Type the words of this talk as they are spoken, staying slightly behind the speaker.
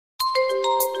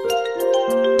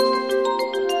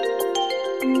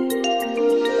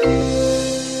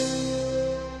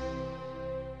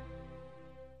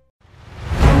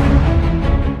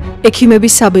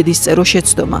ექიმების საბედისწერო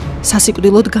შეცდომა,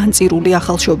 სასიკვდილოდ განწირული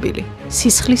ახალშობილი,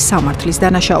 სისხლის სამართლის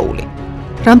დანაშაული.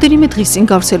 რამდენიმე დღის წინ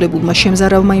გავრცელებულმა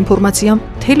შემზარავმა ინფორმაციამ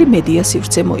მთელი მედია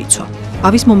სივრცე მოიცვა.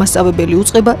 ავის მომასწავებელი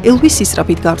უწყება ელვის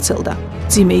სისწრაფით გავრცელდა.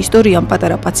 ძიმე ისტორიამ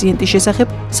პატარა პაციენტის შესახებ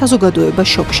საზოგადოება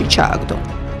შოკში ჩააგდო.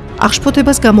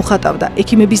 აღშფოთებას გამოხატავდა,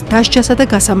 ექიმების დასჯასა და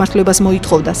გასამართლებას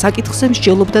მოითხოვდა, საკითხზე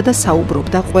მსჯელობდა და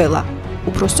საუბრობდა ყველა.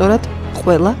 უпростоრად,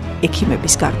 ყველა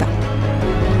ექიმების გარდა.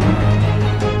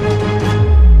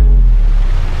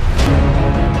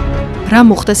 რა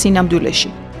მოხდა სინამდვილეში?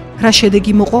 რა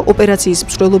შედეგი მოყვა ოპერაციის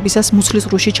მსვლელობისას მუცლის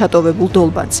ღრუში ჩატოვებულ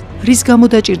დოლბანს? რის გამო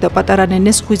დაჭირდა პატარა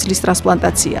ნენეს ღვიძლის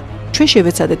ტრანსპლანტაცია? ჩვენ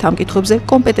შევეცადეთ ამ კითხვებზე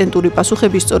კომპეტენტური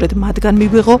პასუხები, სწორედ მათგან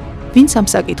მიგვიღო, ვინც ამ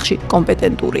საკითხში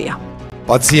კომპეტენტურია.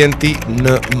 პაციენტი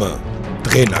ნმ,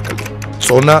 დღენაკლი,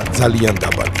 წონა ძალიან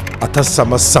დაბალი,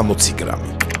 1360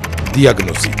 გრამი.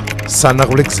 დიაგნოზი: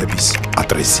 სანაღვლე გზების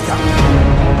ატრეზია.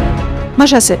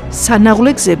 მაშასე,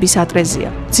 სანაღვლე გზების ატრეზია.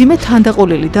 ძიმე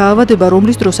თანდაყოლილი დაავადება,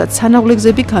 რომლის დროსაც სანაღვლე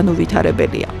გზები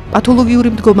განუვითარებელია. პათოლოგიური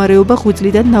მდგომარეობა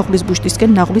ღვიძლიდან ნაღვლის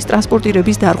ბუშტისკენ ნაღვლის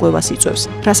ტრანსპორტირების დარღვევას იწვევს,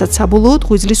 რასაც საბოლოოდ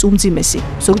ღვიძლის უმძიმესი,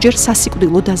 ზოგჯერ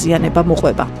სასიკვდილო დაზიანება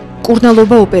მოყვება.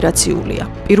 კურნალობა ოპერაციულია.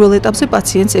 პირველ ეტაპზე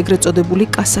პაციენტს ეგრეთ წოდებული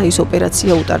კასაის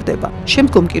ოპერაცია უტარდება.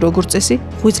 შემდგომ კი როგორც წესი,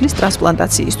 ღვიძლის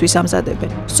ტრანსპლანტაციისთვის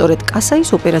ამზადებენ. სწორედ კასაის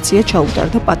ოპერაცია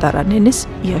ჩაუტარდა პატარა ნენეს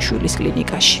იაშვილის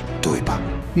კლინიკაში. დოება.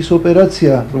 ის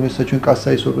ოპერაცია, რომელსაც ჩვენ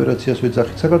კასაის ოპერაციას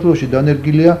ვეძახით, საქართველოში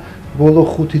დანერგილია ბოლო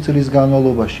 5 წლის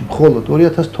განმავლობაში. მხოლოდ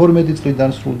 2012 წლიდან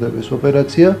სრულდება ეს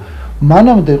ოპერაცია.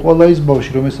 მანამდე ყველა ის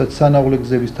ბავშვი, რომელსაც სანაღვლე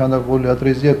გზების თანდაყოლილი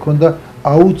ატრეზია ჰქონდა,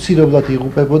 აუცილებლად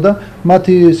იღუპებოდა,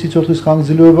 მათი სიცოცხლის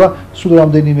ხანგრძლივობა სულ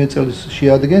რამდენიმე წელს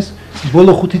შეადგენს.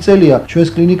 ბოლო 5 წელია ჩვენს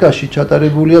კლინიკაში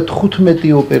ჩატარებულია 15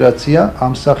 ოპერაცია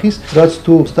ამ სახის, რაც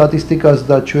თუ სტატისტიკას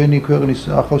და ჩვენი ქვეყნის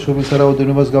ახალშობილთა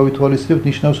რაოდენობას გავითვალისწინებთ,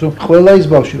 ნიშნავს, რომ ყველა ის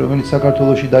ბავშვი, რომელიც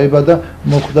საქართველოში დაიბადა,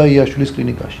 მოხვდა იაშვილის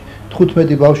კლინიკაში.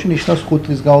 15 ბავშვი ნიშნავს 5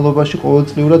 წლის განმავლობაში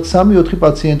ყოველწლიურად 3-4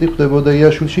 პაციენტი ხვდებოდა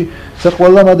იაშვილში და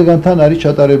ყველა მათგანთან არის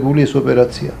ჩატარებული ეს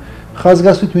ოპერაცია.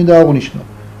 ხაზგასმით მინდა აღვნიშნო,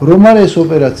 რომ არ ეს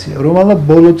ოპერაცია, რომელთა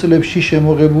ბოლო წლებში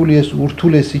შემოღებული ეს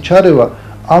ურთულესი ჩარევა,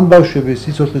 ამ ბავშვების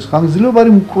სიცოცხლის ხანგრძლივობა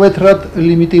არის მკვეთრად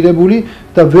ლიმიტირებული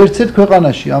და ვერც ერთ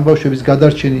ქვეყანაში ამ ბავშვების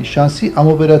გადარჩენის შანსი ამ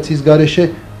ოპერაციის გარეშე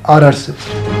არ არსებობს.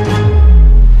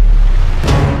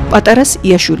 პატარას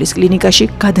იაშვილის კლინიკაში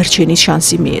გადარჩენის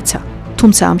შანსი მიეცა.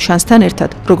 თუმცა ამ შანსთან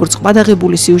ერთად, როგორც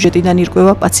ყვადაღებული სიუჟეტიდან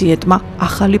ირკვევა, პაციენტმა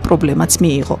ახალი პრობლემაც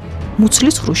მიიღო: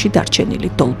 მუცლის ღრუში დარჩენილი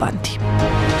დოლბანდი.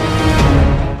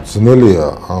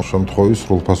 ძნელია ამ შემთხვევის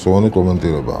სრულფასოვანი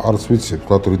კომენტირება. არც ვიცი,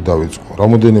 ვთქვათ, რით დავიწყო.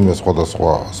 რამოდენიმე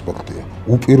სხვადასხვა ასპექტია.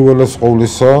 უპირველეს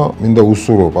ყოვლისა, მინდა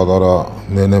უსურვო პატარა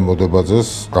ნენე მოდებაძეს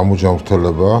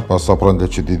გამოჯანმრთელება. მას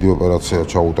საფრანგეთში დიდი ოპერაცია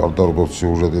ჩაუტარდა, როგორც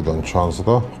სიუჟეტიდან ჩანს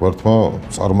და ღმერთმა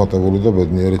წარმატებული და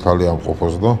ბედნიერი ქალი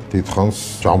ამყოფოს და დიდხანს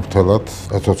ჯანმრთელად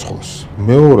ეცოცხლოს.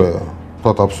 მეორე,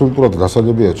 ვთქვათ, აბსოლუტურად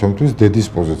გასაგებია ჩემთვის დედის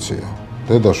პოზიცია.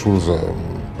 დედა შულზე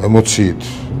ემოციით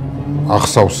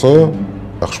ახსავსე,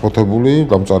 აღშფოთებული,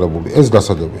 გამწარებული. ეს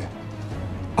გასაგებია.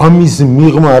 ამის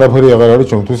მიღმა არაფერი აღარ არის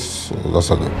ჩემთვის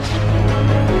გასაგები.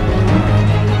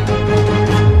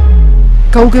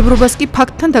 გაუგებრობას კი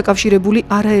ფაქტთან დაკავშირებული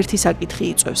არაერთი საკითხი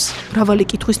იწვევს. მრავალი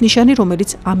კითხვის ნიშანი, რომელიც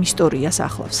ამ ისტორიას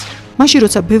ახლავს. მაშინ,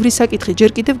 როცა ბევრი საკითხი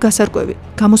ჯერ კიდევ გასარკვევი,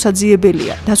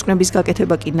 გამოსაძიებელია, დასკვნების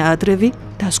გაკეთება კი ნაადრევი,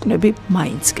 დასკვნები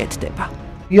მაინც კეთდება.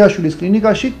 იაშვილის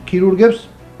კლინიკაში ქირურგებს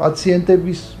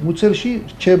პაციენტების მუცელში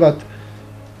რჩებათ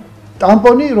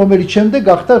ტამპონი, რომელიც შემდეგ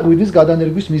გახდა ღვიძლის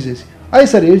გადანერგვის მიზეზი. აი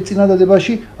ეს არის ერთ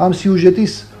წინადადებაში ამ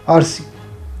სიუჟეტის არსი.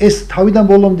 ეს თავიდან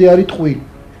ბოლომდე არის ტყვილი.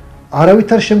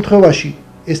 არავითარ შემთხვევაში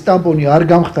ეს ტამპონი არ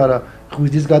გამხდარა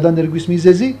ღვიძლის გადანერგვის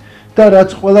მიზეზი და რაც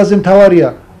ყველაზე მთავარია,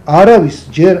 არავის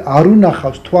ჯერ არ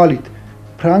უნახავს თვალით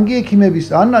ფრანგი ექიმების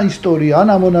ან ისტორია, ან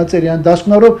ამონაწერი, ან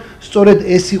დასკვნა, რომ სწორედ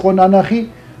ეს იყო ნანახი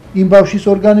იმ ბავშვის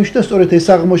ორგანიზმში და სწორედ ეს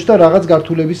აღმოჩნდა რაღაც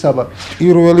გართულების საბაბი.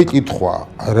 პირველი კითხვა,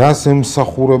 რას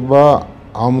ემსახურება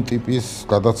ამ ტიპის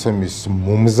გადაცემის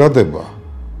მომზადება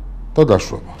და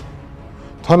დაშვება?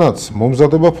 თანაც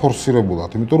მომზადება ფორსირებულად,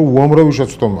 იმიტომ რომ უამრავი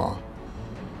შეცდომაა.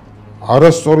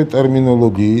 არასწორი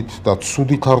ტერმინოლოგიით და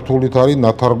ცუდი ქართულით არის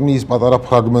ნათარგმნი ის პატარა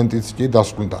ფრაგმენტიც კი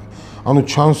დასკვნიდან. ანუ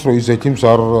ჩანს, რომ ის ექიმს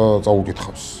არ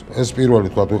წაუკითხავს. ეს პირველი,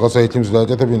 თქვა, ვიღაცა ექიმს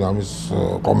გააკეთებინა ამის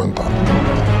კომენტარი.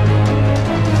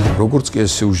 როგორც კი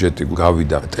ეს სიუჟეტი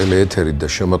გავიდა ტელეეთერით და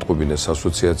შემატყობინეს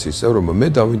ასოციაციის წევრებმა, მე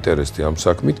დავინტერესდი ამ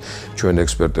საქმით, ჩვენ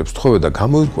ექსპერტებს თხოვე და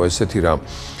გამოირკვა ესეთი რამ,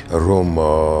 რომ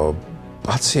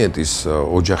პაციენტის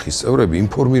ოჯახის წევრები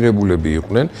ინფორმირებულები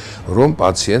იყვნენ, რომ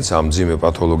პაციენტს ამ მძიმე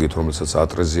პათოლოგიით, რომელსაც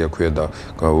ატრეზია ქვია და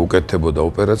უკეთდებოდა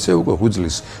ოპერაცია, უკვე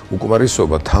ღვიძლის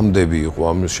უკმარისობა თამდები იყო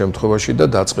ამ შემთხვევაში და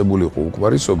დაწყებული იყო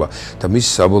უკმარისობა და მისი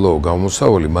საბოლოო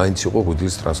გამოსავალი მაინც იყო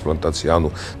ღვიძლის ტრანსპლანტაცია. ანუ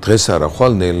დღეს არა,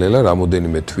 ხვალ ნელ-ნელა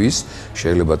რამოდენიმე თვის,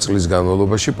 შეიძლება წლის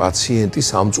განმავლობაში პაციენტი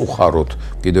სამწუხაროდ,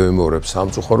 კიდევ ვიმეორებ,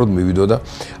 სამწუხაროდ მივიდოდა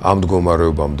ამ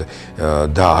მდგომარეობამდე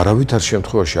და არავითარ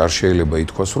შემთხვევაში არ შეიძლება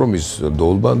ითქვას, რომ ის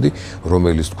დოლბანდი,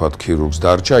 რომელიც თქვათ ქირურგს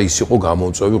დარჩა, ის იყო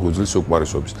გამომწვევი ღვიძლის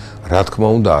უკმარისობის. რა თქმა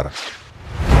უნდა, არა.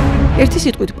 ერთი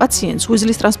სიტყვით პაციენტს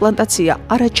ღვიძლის ტრანსპლანტაცია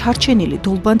არა ჩარჩენილი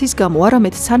დოლბანდის გამო,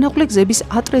 არამედ სანაღვლე გზების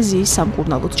ატრეზიის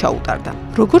სამკურნალოდ ჩაუტარდა,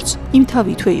 როგორც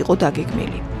იმთავითვე იყო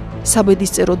დაგეგმილი.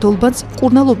 საბედისწერო დოლბანს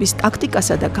მკურნალობის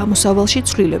ტაქტიკასა და გამოსავალში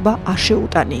ცვლილება არ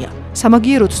შეუტანია.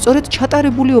 სამაგიეროდ სწორედ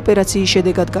ჩატარებული ოპერაციის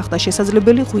შედეგად გახდა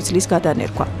შესაძლებელი ღვიძლის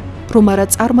გადანერქვა. რომ არა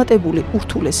წარმატებული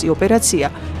ურთულესი ოპერაცია,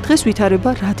 დღეს ვითარება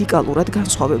რადიკალურად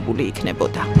განსხვავებული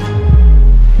იქნებოდა.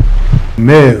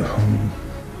 მე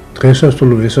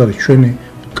დღესასწაული ეს არის ჩვენი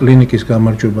კლინიკის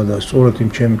გამარჯვება და სწორედ იმ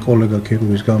ჩემი კოლეგა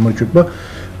ქირურგის გამარჯვება,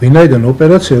 ვინაიდან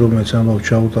ოპერაცია რომელიც ამბავ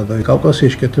ჩაუტარდა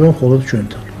კავკასიაში კეთდება მხოლოდ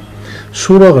ჩვენთან.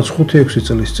 სულ რაღაც 5-6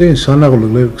 წლის წინ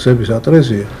სანაღვლე გზების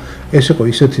ატრეზია ეს იყო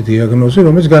ისეთი დიაგნოზი,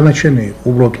 რომელიც განაჩენი იყო.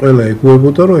 უბრალოდ ყველა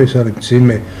ეგუებოდა, რომ ეს არის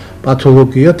მძიმე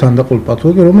პათოლოგია, თანდაყოლი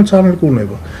პათოლოგია, რომელიც არ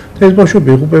ეკურნება. და ეს ბავშვები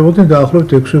იღუპებოდნენ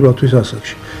დაახლოებით 6-8 თვის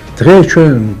ასაკში. დღეს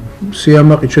ჩვენ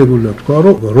სიამაყით შეგვიძლია თქვა,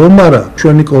 რომ არა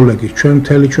ჩვენი კოლეგი,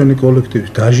 ჩვენი კოლექტივის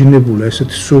დაჟინებული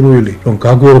ესეთი სურვილი, რომ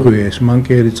გაგვერღვია ეს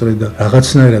მანკიერი წრე და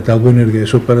რაღაცნაირად დაგვენერგია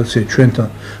ეს ოპერაცია ჩვენთან,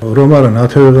 რომ არა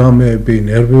ნათელღამეები,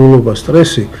 ნერვიულობა,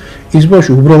 სტრესი, ის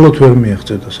ბავშვი უბრალოდ ვერ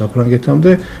მიაღწევდა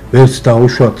საფრანგეთამდე, ვერც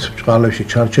დაუშვათ ბჭყალებში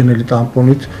ჩარჩენილი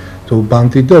ტამპონით თუ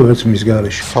ბანდით და ვერც მის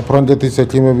გარეშე. საფრანგეთის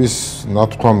ექიმების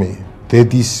ნათქვამი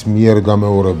დედის მიერ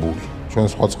გამეორებული, ჩვენ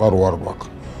სხვა წყარო არ გვაქვს.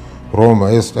 რომ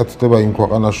ეს წეთდება იმ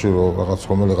ქვეყანაში,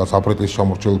 რომ რაღაც აფრიკის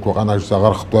ჩამორჩენილ ქვეყანაში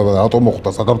აღარ ხდება და რატომ მოხდა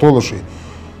საქართველოში.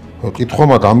 კითხვა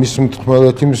მაქვს ამის მთქმელ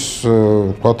ექიმს,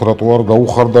 თქვათ, რატო არ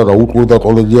გაუხარდა, გაუკლდა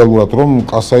კოლეგიალურად, რომ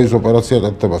კასაის ოპერაცია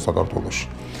წეთდება საქართველოში.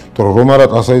 თორემ რომ არა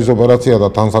კასაის ოპერაცია და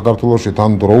თან საქართველოში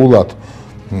თან დროულად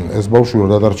ეს ბავშვი ვერ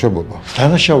გადარჩებოდა.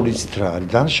 დანაშაული იცით რა არის?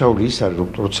 დანაშაული ის არის, რომ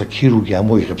როცა ქირურგი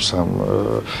ამოიღებს ამ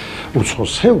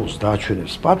უცხოს სხეულს და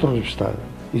აჩვენებს პატრონებს და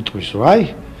იტყვის, რომ აი,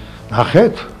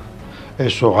 ნახეთ,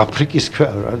 ესო აფრიკის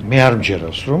მე არ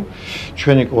მჯერავს, რომ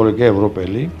ჩვენი კოლეგა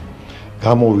ევროპელი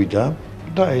გამოვიდა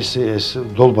და ეს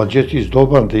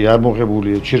დოლბანდი არ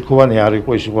მოღებული, ჩირქოვანი არ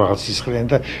იყო, ის იყო რაღაც სისხლიანი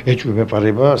და ეჭვი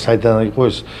მეპარება, საიდან იყო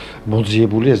ეს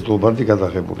მოძიებული ეს დოლბანდი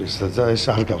გადაღებული. ეს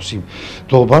არ გავს იმ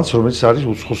დოლბანს, რომელიც არის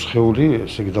უცხო სხეული,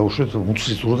 ესე იგი დაუშვათ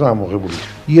მუცლისწვრად ამოღებული.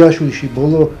 იაშვილში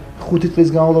ბოლო 5 წლის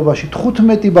განმავლობაში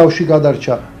 15 ბავშვი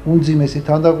გადარჩა უმძიმესი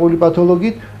თანდაყოლი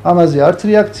პათოლოგიით, ამაზე არც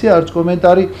რეაქცია, არც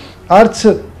კომენტარი, არც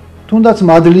თუნდაც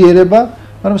მადლიერება,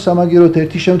 მაგრამ სამაგიეროდ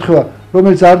ერთი შემთხვევა,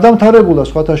 რომელიც არ დამთავრებულა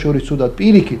სხვათა შორის ცუდად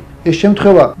პირიქით, ეს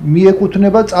შემთხვევა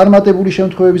მიეკუთვნება წარმატებული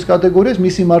შემთხვევების კატეგორიას,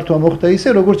 მისი მართვა მოხდა ისე,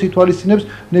 როგორც ითვალისწინებს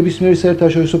ნებისმიერი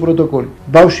საერთაშორისო პროტოკოლი.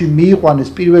 ბავშვი მიიყვანეს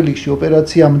პირველ რიგში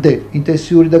ოპერაციამდე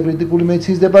ინტენსიური და კრიტიკული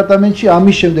მედიცინის დეპარტამენტში,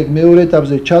 ამის შემდეგ მეორე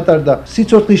ეტაპზე ჩატარდა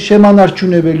სიცოცხლის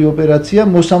შემანარჩუნებელი ოპერაცია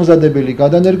მოსამზადებელი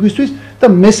გადანერგვისთვის და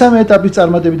მესამე ეტაპის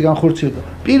წარმატებით განხორციელდა.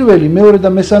 პირველი, მეორე და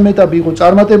მესამე ეტაპი იყო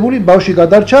წარმატებული, ბავშვი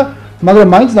გადარჩა, მაგრამ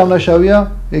მაინც დამნაშავეა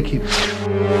ექიმი.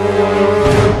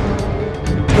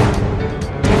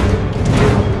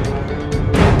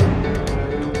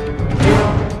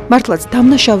 მართლაც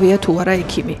დამნაშავეა თუ არა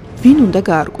ექიმი? ვინ უნდა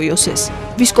გაარკვიოს ეს?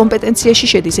 ვის კომპეტენციაში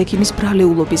შედის ექიმის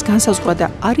ბრალეულობის განსაზღვრა და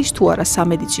არის თუ არა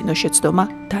სამედიცინო შეცდომა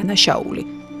დანაშაული?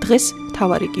 დღეს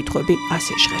მთავარი კითხვები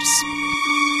ასე ჟღერს.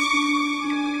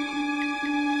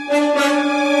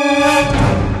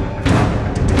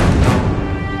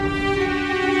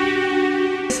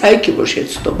 საექიმო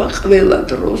შეცდომა ყველა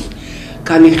დროს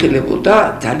განიხილებოდა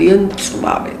ძალიან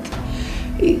მწვავედ.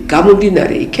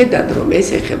 გამომდინარე იქედან, რომ ეს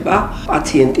ეხება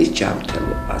პაციენტის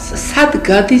ჯანმრთელობას. სად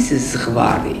გადის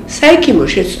ზღვარი? საექიმო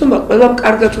შეცდომა ყველამ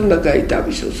კარგად უნდა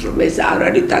გაითავისოს, რომ ეს არ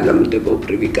არის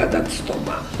თანამდებობრივი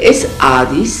გადაცდომა. ეს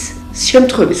არის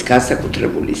შემთხვევის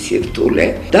განსაკუთრებული სირთულე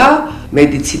და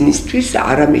მედიცინისთვის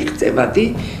არამიღწევადი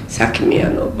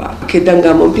საქმიანობა. აქედან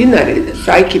გამომდინარე,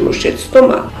 საექიმო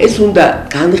შეცდომა ეს უნდა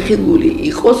განხილული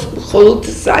იყოს მხოლოდ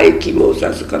საექიმო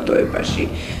საზოგადოებაში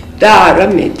და არა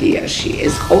მედიაში.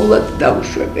 ეს ყოვლად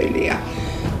დაუშვებელია.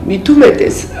 მით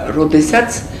უმეტეს, როდესაც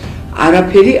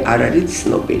არაფერი არ არის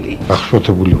ცნობილი.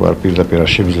 ახშობილი ვარ პირდაპირ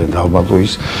შემიძლია დავმატო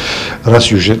ის, რა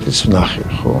სიუჟეტიც ვნახე,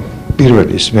 ხო?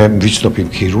 პირველი ის მე ვიცნობ იმ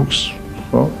ქირურგს,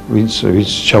 ხო? ვინც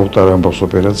ჩაუტარა ამბავს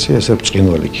ოპერაცია, ესე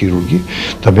ბრწყინვალე ქირურგი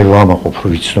და მე ვამაყობ რომ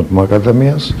ვიცნობ მაგ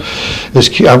ადამიანს. ეს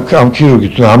ამ ქირურგი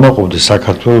თუ ამაყობდეს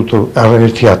საქართველოს,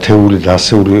 არაერთი ათეული და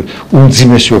ასეული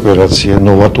უმძიმესი ოპერაცია,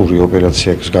 ნოვატური ოპერაცია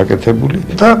აქვს გაკეთებული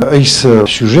და ის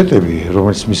სიუჟეტები,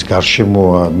 რომელიც მის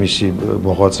გარშემოა, მისი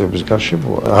მოღვაწეობის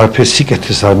გარშემოა, არაფერს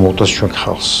სიკეთეს არ მოუტანს ჩვენ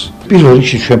ხალხს. პირველ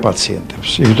რიგში ჩვენ პაციენტებს,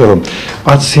 იმიტომ რომ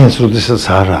პაციენტს როდესაც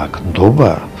არ აქვს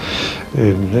ნდობა,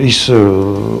 ის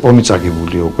ომი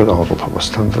წაგებულია უკვე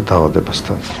ავადმყოფობასთან და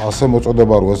დაავადებასთან. ასე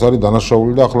მოწოდება რომ ეს არის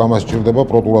დანაშაული და ახლა მას სჭირდება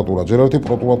პროკურატურა. ჯერ ერთი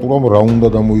პროკურატურამ რა უნდა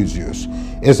გამოიძიოს.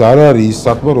 ეს არ არის ის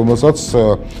საქმე, რომელსაც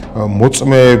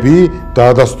მოწმეები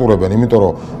დაადასტურებენ, იმიტომ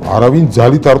რომ არავინ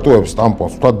ძალით არ ტოვებს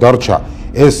ტამპონს, თქვა დარჩა.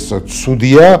 ეს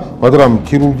ცუდია, მაგრამ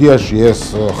ქირურგიაში ეს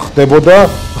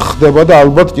ხდება და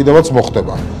ალბათ კიდევაც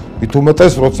მოხდება. მით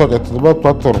უმეტეს, როცა კეთდება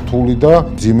თქვა რთული და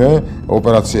ძიმე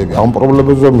ოპერაციები. ამ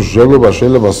პრობლემებზე მსჯელობა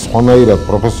შეიძლება სხვანაირად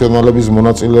პროფესიონალების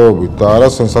მონაწილეობით და არა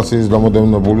სენსაციის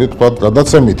გამოდევნებული თქვა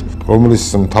გადაცემით, რომლის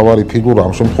მთავარი ფიგურა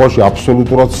ამ შემთხვევაში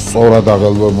აბსოლუტურად სწორად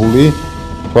აღელვებული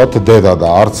თქვა დედა და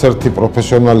არც ერთი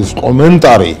პროფესიონალის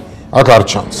კომენტარი აქ არ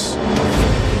ჩანს.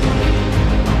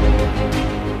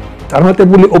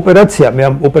 წარმატებული ოპერაცია, მე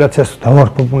ამ ოპერაციას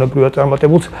დავარქვი ბუნებრივად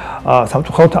წარმატებულს,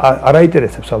 სამწუხაროდ არ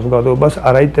აინტერესებს საზოგადოებას,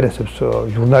 არ აინტერესებს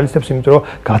ჟურნალისტებს, იმიტომ რომ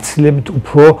გაცილებით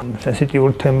უფრო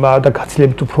სენსიტიური თემა და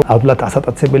გაცილებით უფრო ალბათ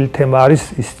ასატაცებელი თემა არის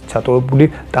ის ჩატოვებული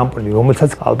ტამპონი,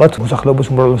 რომელსაც ალბათ მოსახლეობის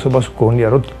უმრავლესობას გონია,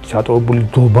 რომ ჩატოვებული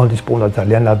დოლბანდის პოვნა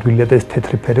ძალიან ადვილია და ეს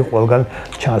თეთრი ფერი ყველგან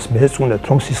ჩანს. მე წუნეთ,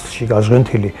 რომ სისხლში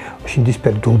გაზღენთილი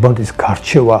შინდისფერი დოლბანდის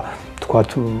გარჩევა, თქვათ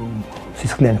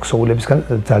სისხლიანი ქსოვილებისგან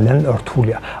ძალიან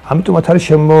რთულია. ამიტომაც არის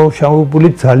შემოშაობული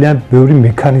ძალიან ბევრი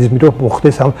მექანიზმი, რომ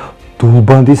მოხდეს ამ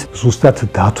დოლბანდის ზუსტად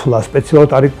დათვლა.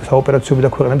 სპეციალურად არის საოპერაციო და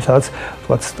ქვეყნები, სადაც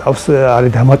თქვათ სტავს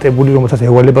არის დამატებული, რომელსაც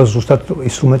ევალება ზუსტად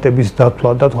ინსტრუმენტების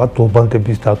დათვლა და თქვათ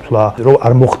დოლბანდების დათვლა, რომ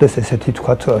არ მოხდეს ესეთი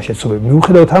თქვათ შეცდომები.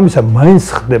 მიუხედავად ამისა, მაინც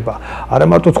ხდება არა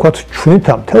მარტო თქვათ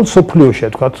ჩვენთან, მთელ სოფლიოში,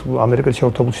 თქვათ ამერიკის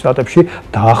შეერთებულ შტატებში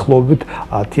დაახლოებით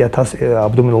 10,000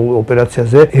 აბდომინალურ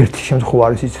ოპერაციაზე ერთი შემთხვევა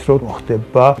არის ის, რომ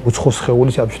ხდება უცხო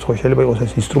სხეულის, ამ შემთხვევაში შეიძლება იყოს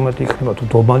ეს ინსტრუმენტი, იქნება თუ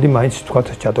დოლბანდი მაინც თქვათ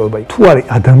ჩატოვება. თუ არის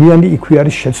ადამიანი, იქვე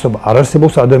არის შეცდომა. არ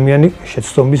არსებობს ადამიანი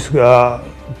შეცდომის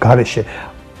გარეშე.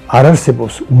 არ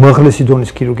არსებობს უმაღლესი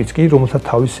დონის ქირურგიც კი, რომელსაც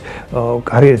თავის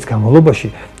კარიერის განმავლობაში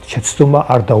შეცდომა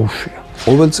არ დაუშვია.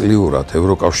 ყოველწლიურად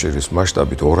ევროკავშირის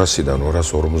მასშტაბით 200-დან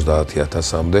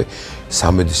 250,000-მდე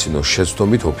სამედიცინო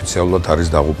შეცდომით ოფიციალურად არის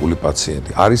დაღუპული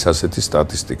პაციენტი. არის ასეთი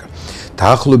სტატისტიკა.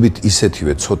 დაახლოებით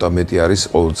ისეთივე ცოტა მეტი არის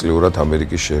ყოველწლიურად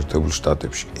ამერიკის შეერთებულ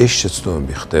შტატებში. ეს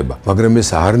შეცდომები ხდება, მაგრამ ეს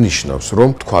არ ნიშნავს, რომ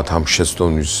თქვათ ამ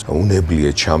შეცდომის უნებლიე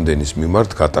ჩამდენის მიმართ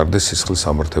გატარდეს სისხლის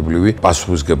სამართლებრივი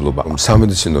პასუხისგებლობა.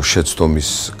 სამედიცინო შეცდომის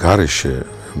გარეშე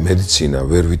მედიცინა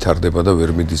ვერ ვითარდება და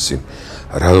ვერ მიდის წინ.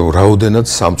 რაოდენად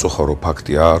სამწუხარო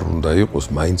ფაქტი არ უნდა იყოს,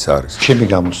 მაინც არის. ჩემი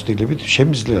გამოცდილებით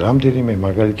შემიძლია რამდენიმე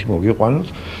მაგალითი მოგიყვანოთ.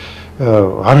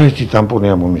 არაერთი ტამპონი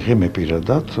ამომიღე მე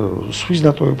პირადად, სვის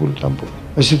დატოვებული ტამპონი.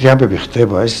 ესეთი ამბები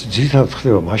ხდება, ეს ძირითადად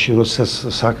ხდება მაშინ, როდესაც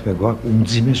საქმე გვაქვს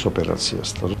უმძიმეს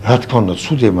ოპერაციასთან. რა თქმა უნდა,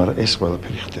 ცუდია, მაგრამ ეს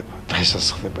ყველაფერი ხდება. დღესაც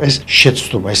ხდება. ეს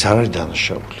შეცდომა, ეს არ არის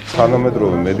დანაშაული.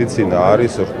 თანამედროვე მედიცინა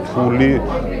არის რთული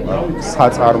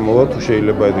საწარმოო, თუ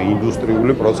შეიძლება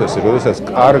ინდუსტრიული პროცესი, როდესაც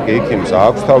კარგ ექიმს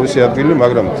აქვს თავისი ადგილი,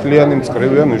 მაგრამ მთლიანი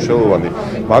მწკრივია მნიშვნელოვანი.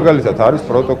 მაგალითად არის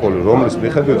პროტოკოლი, რომლის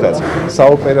მიხედვითაც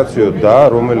საოპერაციო და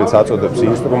რომელიც აწოდებს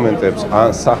ინსტრუმენტებს ან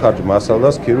სახარჯ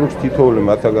მასალას, ქირურგს თითოეული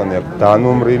მათგანი აქვს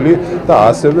დანომრილი და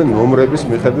ასევე ნომრების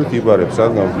მიხედვით იბარებს,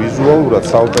 რადგან ვიზუალურად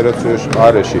საოპერაციო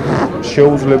არეში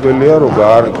შეუძლებელია რომ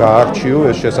გაარჩიო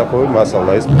ეს შესახვევი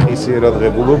მასალა, ეს მყისიერად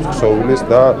ღებულობს ქსოვილის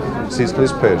და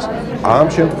სისხლის ფერს. ამ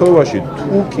შემთხვევაში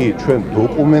თუ კი ჩვენ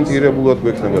დოკუმენტირებულად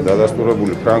გვექნება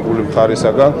დადასტურებული ფრანგული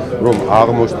მხარისაგან, რომ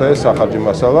აღმოჩნდა ეს სახარჯი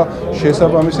მასალა,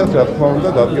 შესაბამისად, რა თქმა უნდა,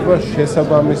 დადგება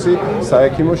შესაბამისი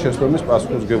საექიმო შეცდომის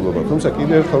პასუხისმგებლობა. თუმცა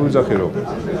კიდევ ერთხელ ვიძახი, რომ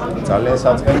ძალიან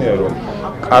საწყენია, რომ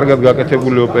კარგად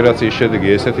გაკეთებული ოპერაციის შედეგი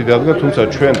ესეთი დადგა, თუმცა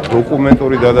ჩვენ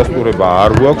დოკუმენტური დადასტურება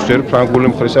არ გვაქვს ჯერ ფრანგული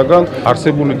მხრისაგან,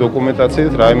 არსებული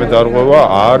დოკუმენტაციით რაიმე დარღვევა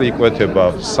არ იკვეთება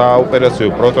საოპერაციო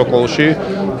პროტოკოლში,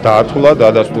 დათვლა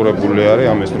დადასტურებული არის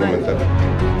ამ ინსტრუმენტები.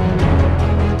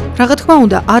 რა თქმა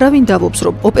უნდა, არავინ დავობს,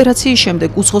 რომ ოპერაციის შემდეგ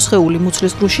უცხოსხეული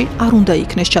მუცლის დროში არ უნდა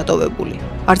იქნეს ჩატოვებული.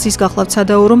 არც ის გახლავთ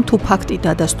სადაო, რომ თუ ფაქტი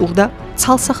დადასტურდა,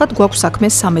 ცალსახად გვაქვს საქმე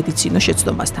სამედიცინო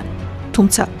შეცდომასთან.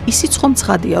 თუმცა ისიც ხომ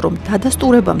ცხადია, რომ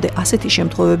დადასტურებამდე ასეთი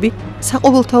შემთხვევები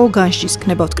საყოველთაო განშის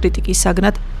ქნებავთ კრიტიკის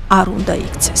საგნად არ უნდა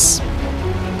იქცეს.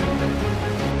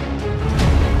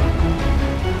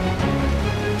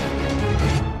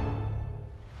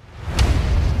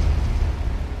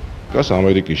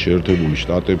 ამერიკის შეერთებული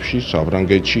შტატებში,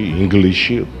 საფრანგეთში,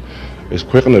 ინგლისში ეს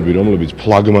ქვეყნები, რომლებიც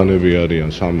ფლაგმანები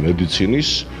არიან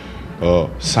მედიცინის,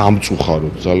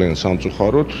 სამწუხაროდ, ძალიან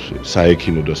სამწუხაროდ,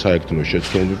 საექიმო და საექთმო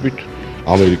შეცდომებით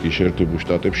ამერიკის შეერთებულ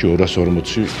შტატებში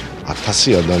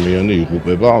 240,000 ადამიანი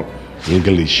იღუპება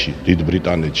ინგლისში, დიდ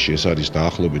ბრიტანეთში ეს არის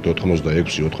დაახლოებით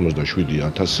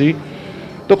 86-87,000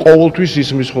 და ყოველთვის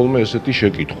ისმის ხოლმე ესეთი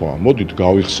შეკითხვა. მოდით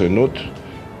გავიხსენოთ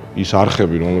ის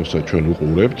არხები, რომლებსაც ჩვენ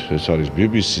უყურებთ, ეს არის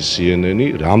BBC,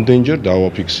 CNN, რამდენჯერ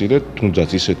დავაფიქსირეთ, თუნდაც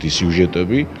ისეთი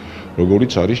სიუჟეტები,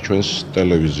 როგორიც არის ჩვენს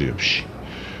ტელევიზიებში.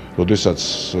 როდესაც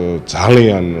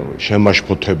ძალიან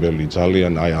შემაშფოთებელი,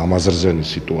 ძალიან ამაზრზენი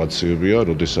სიტუაციებია,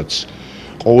 როდესაც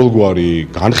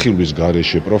ყოველგვარი განხილვის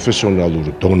გარეშე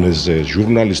პროფესიონალურ დონეზე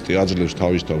ჟურნალისტი აძლევს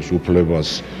თავის თავს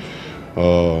უფლებას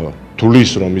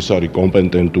თulis რომ ის არის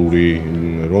კომპეტენტური,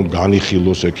 რომ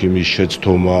განიხილოს ექიმის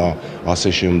შეცდომა, ასე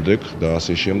შემდეგ და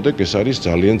ასე შემდეგ, ეს არის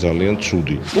ძალიან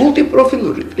ცუდი.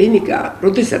 მულტიპროფილური კლინიკა,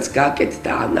 როდესაც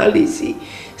გააკეთდა ანალიზი,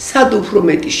 სად უფრო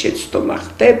მეტი შეცდომა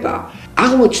ხდება,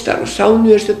 აღმოჩნდა, რომ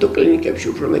საუნივერსიტეტო კლინიკებში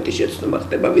უფრო მეტი შეცდომა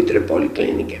ხდება, ვიდრე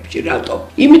პოლიკლინიკებში. რატო?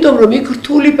 იმიტომ, რომ იქ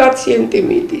რთული პაციენტი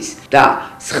მიდის და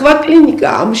სხვა კლინიკა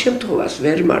ამ შემთხვევას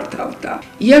ვერ მართავდა.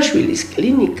 იაშვილის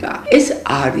კლინიკა ეს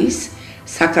არის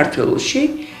საქართველოში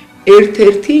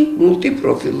ერთ-ერთი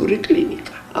მულტიპროფილური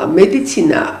კლინიკა.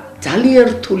 მედიცინა ძალიან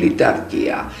რთული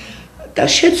დარგია და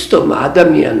შეცდომა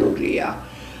ადამიანურია.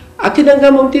 აქედან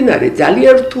გამომდინარე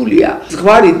ძალიან რთულია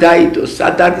ზღვარი დაიდოს,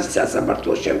 სად არის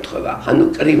სასამართლო შემთხვევა, ანუ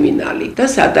კრიმინალი და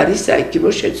სად არის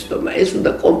საექიმო შეცდომა. ეს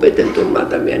უნდა კომპეტენტურმა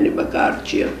ადამიანებმა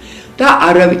გაარჩიონ და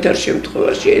არავითარ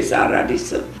შემთხვევაში ეს არ არის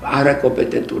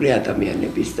არაკომპეტენტური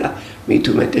ადამიანების და მით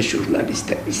უმეტეს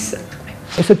ჟურნალისტების საქმე.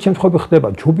 ესეთ შემთხვევები ხდება,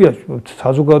 ჯობია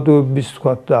საზოგადოების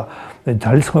თქვა და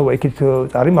ძალისხმევა იქით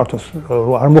წარიმართოს,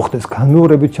 რომ არ მოხდეს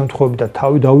განმეორებით შემთხვევები და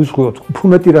თავი დაუზღვიოთ, უფრო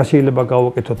მეტი რა შეიძლება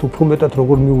გავაკეთოთ, უფრო მეტად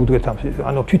როგორ მიუძღვეთ ამ,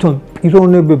 ანუ თვითონ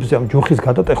პიროვნებებზე ამ ჯოხის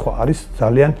გადატეხვა არის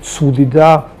ძალიან ცუდი და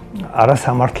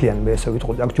არასამართლიანი, მე ესე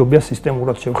ვიტყოდი. აქ ჯობია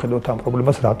სისტემურად შევხედოთ ამ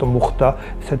პრობლემას, რატომ მოხდა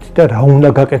ესეთი და რა უნდა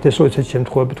გაკეთდეს, რომ ესეთი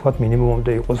შემთხვევები თქვა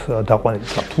მინიმუმამდე იყოს დაყვანილი.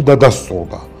 თუ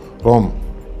დადასტურდა, რომ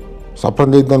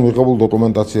საფრანგეთიდან მიღებულ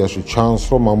დოკუმენტაციაში ჩანს,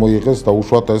 რომ ამოიღეს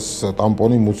დაუშვათ ეს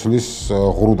ტამპონი მუცლის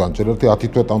ღრუდან. ჯერ ერთი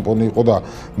 10 თვე ტამპონი იყო და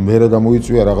მერე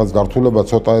გამოიწვია რაღაც გართულება,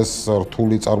 ცოტა ეს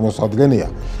რთული წარმოსადგენია.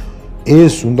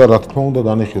 ეს უნდა რა თქმა უნდა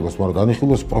განიხილოს, მაგრამ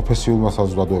განიხილოს პროფესიულმა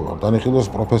საზოგადოებამ, განიხილოს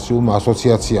პროფესიულმა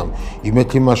ასოციაციამ.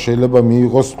 იმეთი მას შეიძლება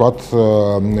მიიღოს, თქვათ,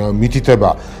 მითითება,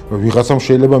 ვიღაცამ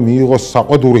შეიძლება მიიღოს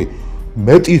საყვედური,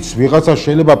 მეტიც ვიღაცა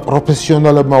შეიძლება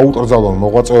პროფესიონალებმა უყრდზავონ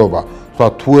მოღვაწეობა.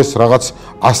 თუ ეს რაღაც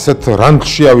ასეთ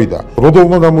რანგში ავიდა, როდო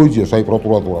უნდა გამოიძიოს აი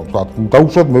პროკურატურამ, თქვა,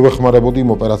 დაუშვათ მე ვეხმარებოდი იმ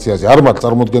ოპერაციაზე, არ მაქვს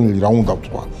წარმოდგენილი რა უნდა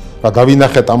ვთქვა. რა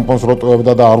დავინახე ტამპონს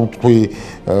როტოებდა და არ ვთქვი,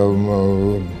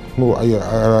 აი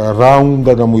რა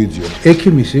უნდა გამოიძიოს.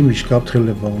 ექიმის იმიჯი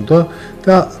გაფრთხილება უნდა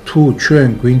და თუ ჩვენ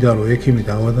გვინდა რომ ექიმი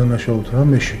დავადანაშაულოთ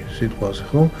რამეში სიტყვაზე,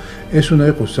 ხო? ეს უნდა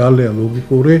იყოს ძალიან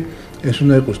ლოგიკური. ეს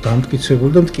უნდა იყოს დამტკიცებული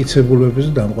და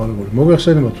მტკიცებულებებზე დამყარებული.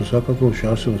 მოგეხსენება თუ საქართველოში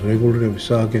არსებობს რეგულირების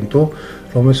სააგენტო,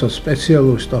 რომელსაც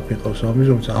სპეციალური სტაფი ყავს ამის,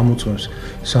 რომელიც ამოწმებს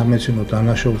სამედიცინო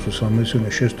დანაშაულს და სამედიცინო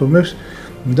შეცდომებს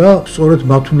და სწორედ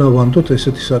მათ უნდა ვანდოთ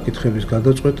ესეთი საკითხების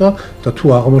გადაწყვეტა და თუ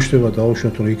აღმოჩნდება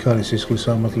დაუშვათ რომ იქ არის სისხლის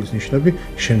სამართლის ნიშნები,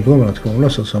 შემდგომ რა თქმა უნდა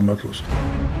სასამართლოს.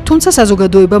 თუმცა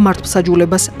საზოგადოება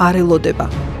მართლმსაჯულებას არ ელოდება.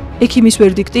 ექიმის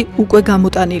ვერდიქტი უკვე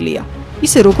გამოტანილია.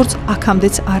 ისე როგორც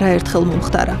აქამდეც არაერთხელ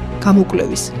მომხდარა,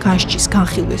 გამოკვლევის, განსჯის,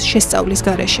 განხილვის, შესწავლის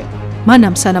გარეშე.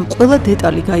 მანამ სანამ ყველა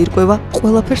დეტალი გაირკვევა,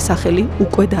 ყველაფერს სახელი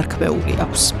უკვე დარქმეული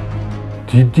აქვს.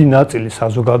 დიდი ნაწილი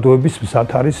საზოგადოების მზად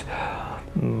არის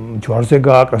ჯვარზე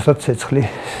გააკრასა ცეცხლის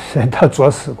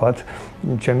დაწვას, ვთქვათ,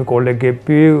 ჩემი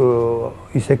კოლეგები,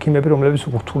 ის ექიმები, რომლებიც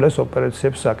ურთულეს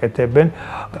ოპერაციებს აკეთებენ,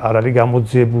 არ არის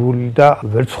გამოძიებული და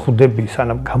ვერც ხვდები,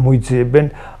 სანამ გამოიძიებენ,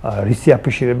 რისი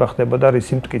აფიშირება ხდება და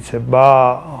რისი მტკიცება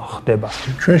ხდება.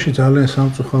 ჩვენში ძალიან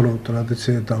სამწუხარო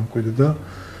ტრადიცია დამკვიდრდა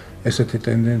ესეთი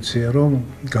ტენდენცია, რომ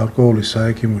გარკვეული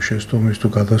საექიმო შეცდომის თუ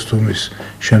გადასტუმის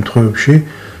შემთხვევებში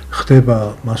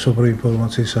ხდება მასობრივი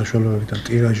ინფორმაციის საშუალებებიდან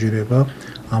ტირაჟირება,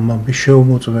 ამ ამბის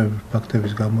შეუმოწმებელი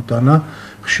ფაქტების გამოტანა,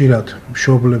 ხშირად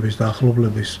მშობლების და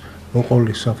ახლობლების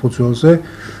მოყოლის საფუძველზე.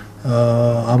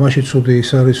 ამაში ცუდი ის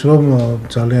არის, რომ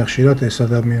ძალიან ხშირად ეს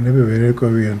ადამიანები ვერ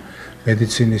ერკვევიან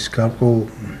მედიცინის გარკვეულ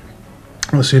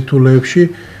სირთულეებში,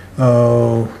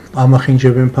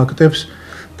 ამახინჯებენ ფაქტებს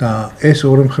და ეს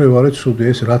ორი მხრივ არის ცუდი.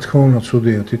 ეს რა თქმა უნდა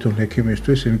ცუდია თვითონ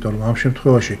ექიმისთვის, იმიტომ რომ ამ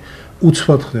შემთხვევაში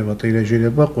უცბად ხდება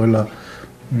ტირაჟირება, ყველა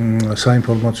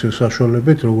საინფორმაციო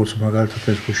საშუალებით, როგორც მაგალითად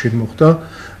ეს გუშინ მოხდა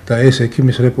და ეს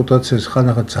ექიმის რეპუტაციას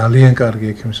ხანახან ძალიან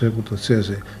კარგი ექიმის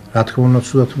რეპუტაციაზე რა თქმა უნდა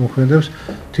ცუდად მოქმედებს,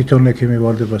 თვითონ ექიმი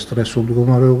ვალდება სტრესულ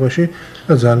მდგომარეობაში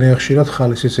და ძალიან ხშირად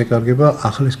ხალისიც ეკარგება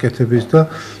ახლის კეთების და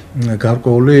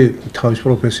გარკვეული თავის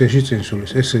პროფესიაში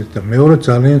წინსulis. ეს და მეორე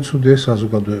ძალიან ცუდია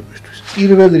საზოგადოებისთვის.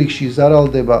 პირველ რიგში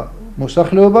ზარალდება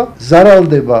მოსახლეობა,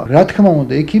 ზარალდება რა თქმა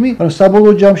უნდა ექიმი, ანუ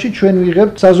საბოლოო ჯამში ჩვენ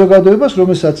ვიღებთ საზოგადოებას,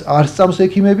 რომელსაც არ სწამს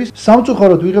ექიმების,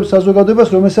 სამწუხაროდ ვიღებთ საზოგადოებას,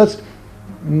 რომელსაც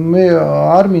მე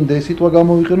არ მინდა ეს სიტყვა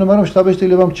გამოვიყენო, მაგრამ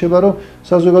შტაბ-ეშტილებამ რჩება, რომ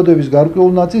საზოგადოების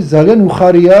გარკვეულ ნაწილს ძალიან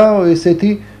უხარია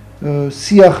ესეთი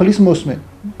სიახლის მოსმენ.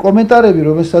 კომენტარები,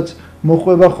 რომელსაც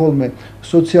მოყვება ხოლმე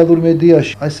სოციალურ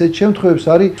მედიაში, ასეთ შემთხვევებს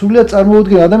არის სულიად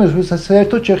წარმოუდგენელი ადამიანს, რომელსაც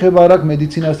საერთოდ შეხება არ აქვს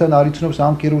მედიცინასთან, არ იცნობს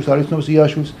ამ ქირურგს, არ იცნობს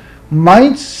იაშვილს.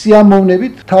 მაინც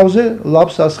სიამოვნებით თავზე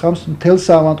ლაფს ასხამს მთელ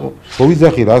საავადმყოფოს.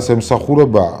 მოვიძახი რას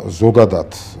ემსახურება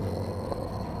ზოგადად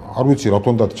არ ვიცი რა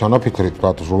თქონდათ ჩანაფიქრით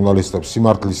ვთქვათ ჟურნალისტებს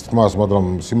სიმართლის თქმას, მაგრამ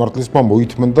სიმართლის თქმა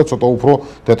მოითმენ და ცოტა უფრო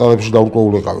დეტალებში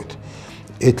დაურყეულიყავით.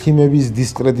 ექიმების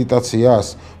დისკრედიტაციას,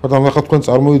 მაგრამ ახლა თქვენ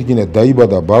წარმოიდგინეთ,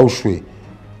 დაიბადა ბავშვი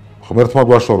ღმერთმა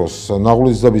გვაშოროს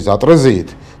ნაღლისძების ატრეზიით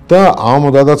და ამ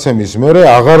გადაცემის მერე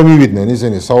აღარ მივიდნენ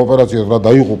ისინი საოპერაციოდ რა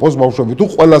დაიღუპოს ბავშვები თუ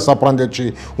ყველა საფრანგეთში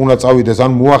უნდა წავიდეს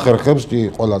ან მოახერხებს კი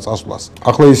ყველა წასვლას.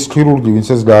 ახლა ის ქირურგი ვინც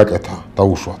ეს გააკეთა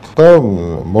დაუშვათ და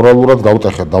მორალურად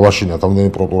გავტეხეთ დავაშინათ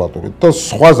ამდენი პროკურატურით და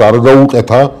სხვას არ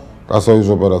გაუკეთა გასავის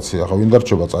ოპერაცია. ახლა ვინ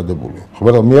დარჩება წადებული? ხომ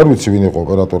მე არ ვიცი ვინ იყო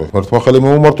ოპერატორი. მართლა ხელი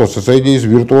მოუმართოს, ესე იგი ის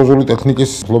ვირტუოზული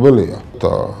ტექნიკის მფლობელია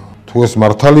და თუ ეს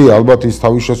მართალია, ალბათ ის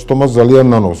თავის შეცდომას ძალიან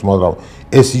ნანობს, მაგრამ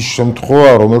ეს ის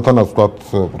შემთხვევა, რომელთანაც ვთქვათ,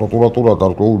 პროკურატურა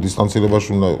გარკვეულ დისტანცირებაში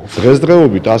უნდა იყოს.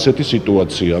 დღესდღეობით ასეთი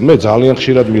სიტუაცია, მე ძალიან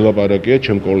ხშირად ვილაპარაკია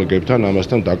ჩემ კოლეგებთან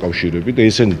ამასთან დაკავშირებით და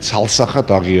ისინი ცალსახად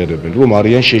აღიარებენ, რომ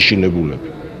არიან შეშინებულები.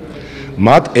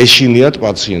 მათ ეშინიათ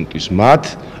პაციენტის, მათ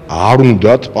არ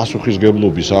უნდათ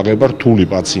პასუხისგებლობის აღება რთული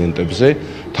პაციენტებზე,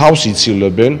 თავს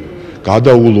იცილებენ,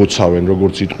 გადაულოცავენ,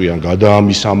 როგორც იტყვიან,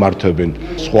 გადაამისამართებენ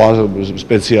სხვა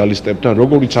სპეციალისტებთან,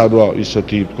 როგორიც არა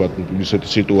ისეთი, ვთქვათ, ისეთი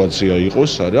სიტუაცია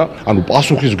იყოს, არა? ანუ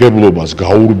პასუხისგებლობას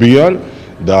გაურბიან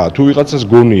და თუ ვიღაცას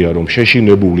გონია, რომ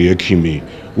შეშინებული ექიმი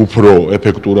უფრო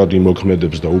ეფექტურად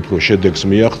იმოქმედებს და უფრო შედეგს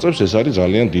მიაღწევს, ეს არის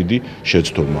ძალიან დიდი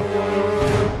შეცდომა.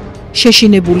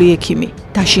 შეშინებული ექიმი,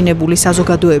 დაშინებული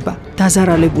საზოგადოება,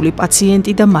 დაზარალებული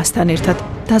პაციენტი და მასთან ერთად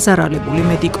დაზარალებული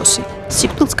მედიკოსი.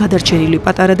 სიკვდილს გადარჩენილი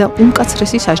პატარა და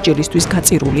უმკაცრესი სასჯელისთვის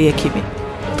გაწირული ექიმი.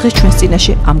 დღეს ჩვენს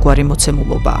წინაშე ამგვარი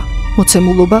მოცემულობაა.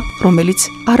 მოცემულობა, რომელიც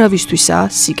არავისთვისაა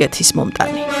სიკეთის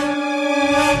მომტანი.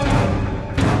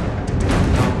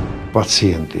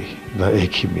 პაციენტი და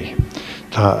ექიმი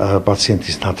და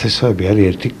პაციენტის ნათესავები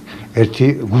არის ერთი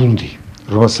გუნდი.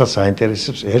 რომელსაც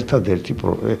აინტერესებს ერთადერთი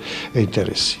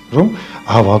ინტერესი, რომ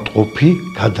ავადმყოფი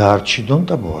გადაარჩინონ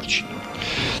და მოარჩინონ.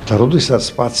 და როდესაც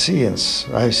პაციენტს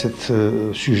აი ესეთ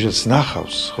სიუჟეტს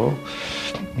ნახავს, ხო?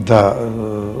 და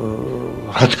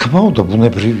რა თქმა უნდა,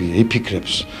 ბუნებრივია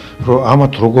იფიქრებს, რომ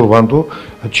ამათ როგორ ვანდო,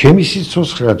 ჩემი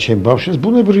სიცოცხლე, ჩემ ბავშვს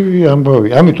ბუნებრივი ამბავი.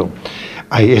 ამიტომ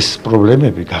აი ეს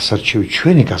პრობლემები გასარჩევი,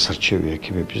 ჩვენი გასარჩევი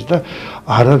ექიმების და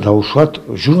არა დაუშვათ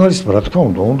ჟურნალისტმა, რა თქმა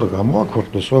უნდა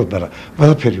გამოაქვეყნოს, მაგრამ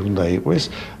ყველაფერი უნდა იყოს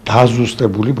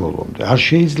დაზუსტებული ბოლომდე. არ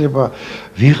შეიძლება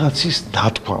ვიღაცის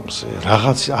დათქვამზე,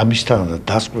 რაღაც ამისთან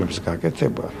დასკვნების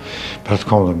გაკეთება. რა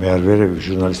თქმა უნდა, მე არ ვერევი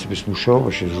ჟურნალისტების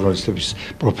მუშაობაში, ჟურნალისტების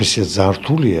პროფესია ძალიან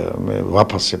რთულია, მე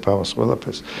ვაფასებ ამას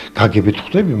ყველაფერს, გაგებით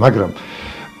ხვდები, მაგრამ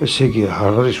ესე იგი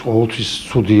არ არის ყოველთვის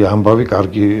ცუდი ამბავი,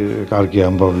 კარგი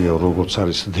ამბავია, როგორც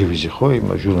არის დევიზი ხო იმ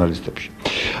ჟურნალისტებში.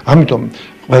 ამიტომ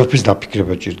ყველაფერს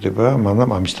დაფიქრება ჭირდება, მაგრამ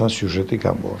ამისთან სიუჟეტი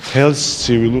გამოვა. თელს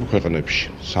ცივილურ ქვეყნებში,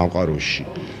 სამყაროში,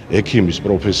 ექიმის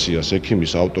პროფესიას,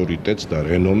 ექიმის ავტორიტეტს და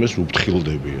რენომეს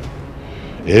უფრთხილდებიან.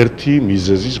 ერთი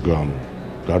მიზეზის გამო.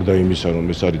 გარდა იმისა, რომ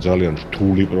ეს არის ძალიან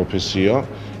რთული პროფესია,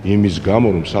 იმის გამო,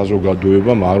 რომ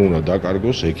საზოგადოებამ არ უნდა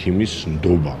დაკარგოს ექიმის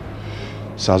ნდობა.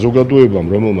 საზოგადოებამ,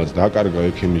 რომელმაც დაკარგა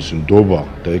ექიმის ნდობა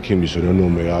და ექიმის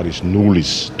რენომე არის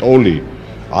ნულის ტოლი,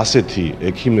 ასეთი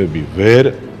ექიმები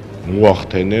ვერ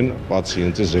მოახდენენ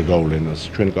პაციენტზე ზეგავლენას.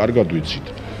 ჩვენ კარგად ვიცით,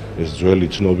 ეს ძველი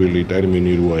ცნობილი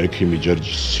ტერმინი როა ექიმი ჯერ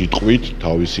სიტყვით,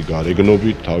 თავისი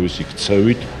გარეგნობით, თავისი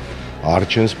ქცევით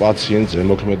არჩენს პაციენტს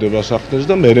ზემოქმედებას ახდენს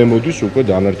და მერე მოდის უკვე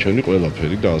დანარჩენი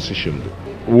ყველაფერი და ასე შემდეგ.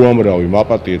 უამრავი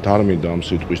მაპატიეთ არ მინდა ამ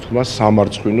სიტყვის თქმა,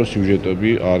 სამარცხვინო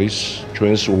სიუჟეტები არის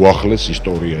ჩვენს უახლეს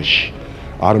ისტორიაში.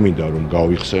 არ მინდა რომ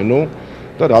გავიხსენო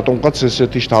და რატომღაც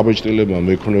ესეთი შთაბეჭდილება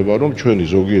მექნება, რომ ჩვენი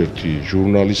ზოგიერთი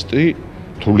ჟურნალისტი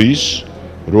თulis,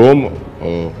 რომ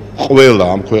ყველა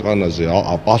ამ ქვეყანაზე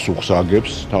პასუხს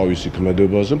აგებს თავისი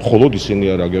ქმედებაზე, მხოლოდ ისინი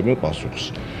არ აგებენ პასუხს.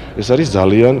 ეს არის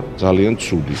ძალიან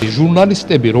ცუდი.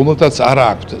 ჟურნალისტები, რომელთაც არ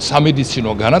აქვთ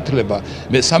სამედიცინო განათლება,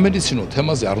 მე სამედიცინო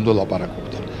თემაზე არ უნდა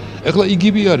ლაპარაკობდე. ეხლა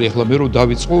იგივე არის, ეხლა მე რო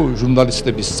დავიწყო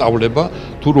ჟურნალისტების სწავლება,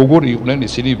 თუ როგორ იყვნენ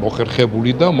ისინი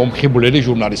მოხერხებული და მომხიბვლელი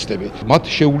ჟურნალისტები. მათ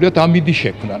შეუძლიათ ამინდი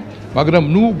შექმნან, მაგრამ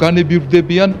ნუ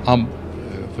განებირდებიან ამ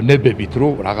ვნებებით,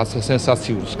 რომ რაღაცა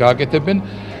სენსაციურს გააკეთებენ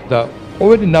და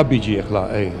ყოველი ნაბიჯი ეხლა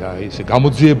ესე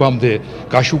გამოძიებამდე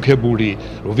გაშუქებული,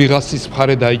 რომ ვიღაცის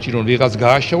მხარე დაიჭირონ, ვიღაც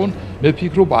გააშავონ, მე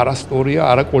ვფიქრობ არასტორია,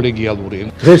 არაკოლეგიალური.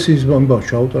 დღეს ის ბავშვი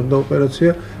ჩაუტარდა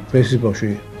ოპერაცია, დღეს ის ბავშვი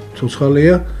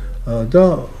ცოცხალია და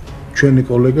ჩვენი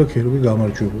კოლეგა ქირურგი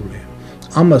გამარჯვებულია.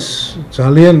 ამას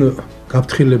ძალიან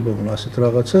გაფრთხილებოდნენ ასეთ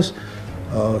რაღაცას.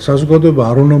 საზოგადოება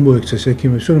არ უნდა მოექცეს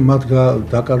ექიმებს, რომ მათ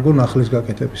დაკარგონ ახლის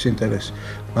გაკეთების ინტერესი.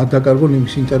 მათ დაკარგონ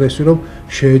იმის ინტერესი, რომ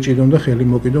შეეჭიდონ და ხელი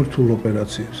მოკიდონ რთულ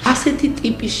ოპერაციებს. ასეთი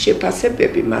ტიპის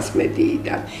შეფასებები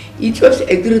მასმედიიდან იწვევს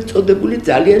ეგრეთ წოდებული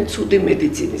ძალიან ცუდი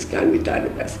მედიცინის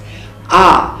განვითარებას.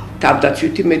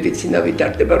 თავდაცვითი მედიცინა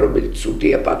ვითარდება, რომელიც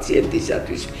ცუდია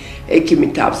პაციენტისათვის. ექიმი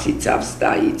თავს იცავს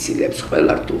და იცილებს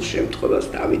ყველა რთულ შემთხვევას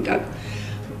თავიდან.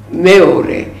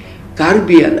 მეორე,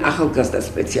 გარბიან ახალგაზრდა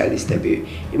სპეციალისტები,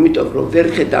 იმიტომ რომ ვერ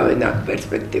ხედავენ აქ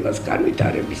პერსპექტივას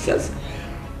განვითარებისას,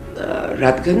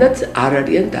 რადგანაც არ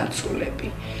არიან დაცულები.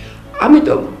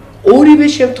 ამიტომ ორივე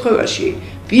შემთხვევაში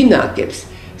ვინ აკეთებს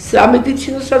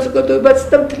სამედიცინო საზოგადოებაც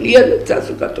და მთლიანად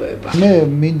საზოგადოება. მე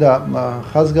მინდა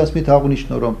ხაზგასმით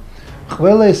აღვნიშნო, რომ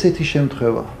ყველა ესეთი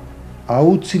შემთხვევა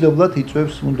აუცილებლად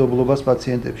იწვევს უნდობლობას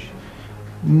პაციენტებში.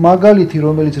 მაგალითი,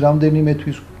 რომელიც რამდენიმე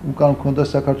თვის უკან მქონდა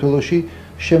საქართველოში,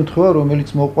 შემთხვევა, რომელიც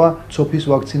მოყვა ცოფის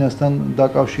ვაქცინასთან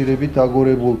დაკავშირებით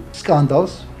აგორებულ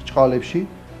სკანდალს ბრჭყალებში,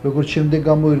 როგორც შემდეგ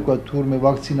გამოირკვა, თურმე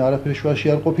ვაქცინა არაფერ შუაში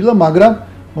არ ყოფილა, მაგრამ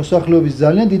მოსახლეობის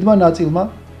ძალიან დიდმა ნაწილმა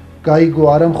გაიგო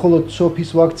არამხოლოდ ცოფის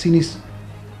ვაქცინის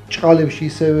ჭყალებში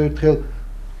ისევ ერთხელ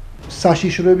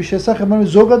საშიშროების შესახებ, მაგრამ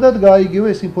ზოგადად გაიგიო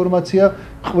ეს ინფორმაცია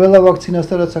ყველა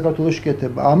ვაქცინასთან, რაც საქართველოში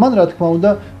კეთება. ამან, რა თქმა უნდა,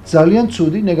 ძალიან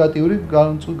ცუდი ნეგატიური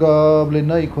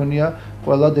გავლენა იქონია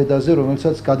ყველა დედაზე,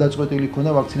 რომელსაც გადაწყვეტილი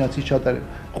ქონდა ვაქცინაციის ჩატარება.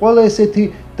 ყველა ესეთი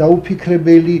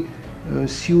დაუფიქრებელი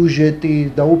სიუჟეტი,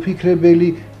 დაუფიქრებელი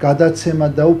გადაცემა,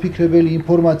 დაუფიქრებელი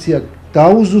ინფორმაცია,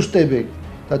 დაუზუსტებელი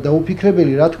და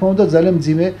დაუფიქრებელი, რა თქმა უნდა, ძალიან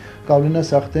მძიმე გავლენას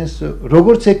ახდენს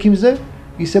როგორც ექიმზე,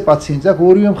 ისე პაციენტზე. აქ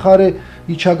ორივე მხარე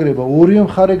იჩაგრება, ორივე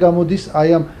მხარე გამოდის აი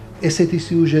ამ ესეთი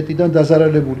სიუჟეტიდან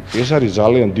დაზარალებული. ეს არის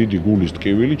ძალიან დიდი გულის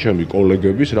ტკივილი ჩემი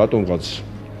კოლეგების, რატომღაც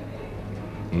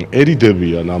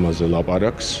ერიდებიან ამაზე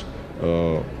ლაპარაკს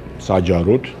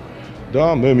საჯაროდ და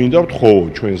მე მინდა ვთხოვო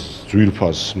ჩვენს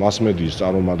ძვირფას მასმედიის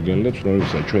წარმომადგენლებს,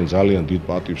 რომელსაც ჩვენ ძალიან დიდ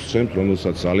პატივს ვცემთ,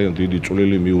 რომელსაც ძალიან დიდი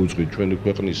წვლილი მიუძღვით ჩვენი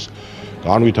ქვეყნის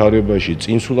განვითარებაში,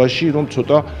 წინსვლაში, რომ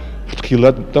ცოტა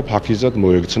ფრთხილად და ფაქიზად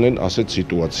მოექცნენ ასეთ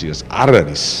სიტუაციას. არ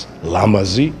არის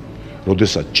ლამაზი,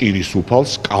 როდესაც ჭირის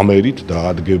უფალს კამერით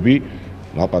დაადგები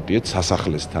მაპატიეთ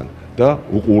სასახლესთან და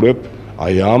უყურებ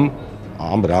აი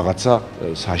ამ რაღაცა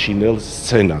საშინელ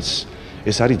სცენას.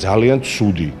 ეს არის ძალიან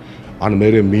ცუდი. ან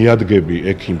მე მიადგები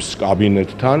ექიმს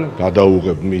კაბინეტთან,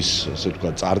 გადაუღებ მის, ასე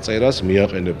ვთქვათ, წარწერას,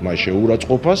 მიაყენებ მას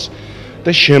შეურაცხყოფას და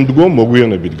შემდგომ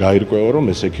მოგვიანებით გაირკვევა, რომ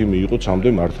ეს ექიმი იყო ცამდე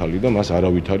მართალი და მას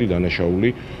არავითარი დანაშაული,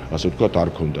 ასე ვთქვათ, არ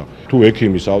ქონდა. თუ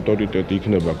ექიმის ავტორიტეტი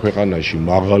იქნება ქვეყანაში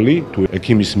მაღალი, თუ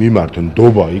ექიმის მიმართ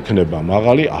ნდობა იქნება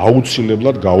მაღალი,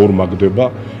 აუცილებლად გაორმაგდება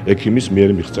ექიმის მიერ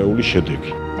მიღწეული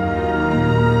შედეგი.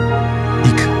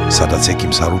 სადაც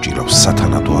ექიმს არ უჭირავს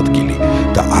სათანადო ადგილი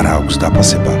და არ აქვს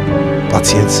დაფასება,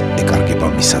 პაციენტს ეკარგება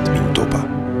მისადმი ნდობა,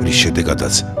 რის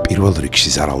შედეგადაც პირველ რიგში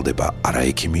ზარალდება არა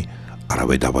ექიმი,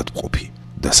 არავე დავადმყოფი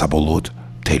და საბოლოოდ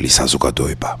მთელი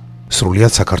საზოგადოება.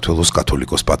 სრულიად საქართველოს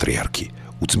კათოლიკოს პატრიარქი,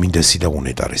 უწმინდესი და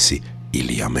უნეტარესი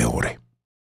ილია მეორე.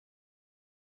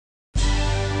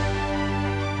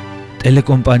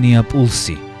 ტელეკომპანია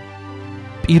პულსი,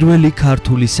 პირველი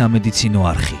ქართული სამედიცინო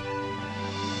არხი.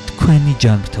 თქვენი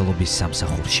ჯანმრთელობის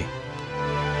სამსახურში.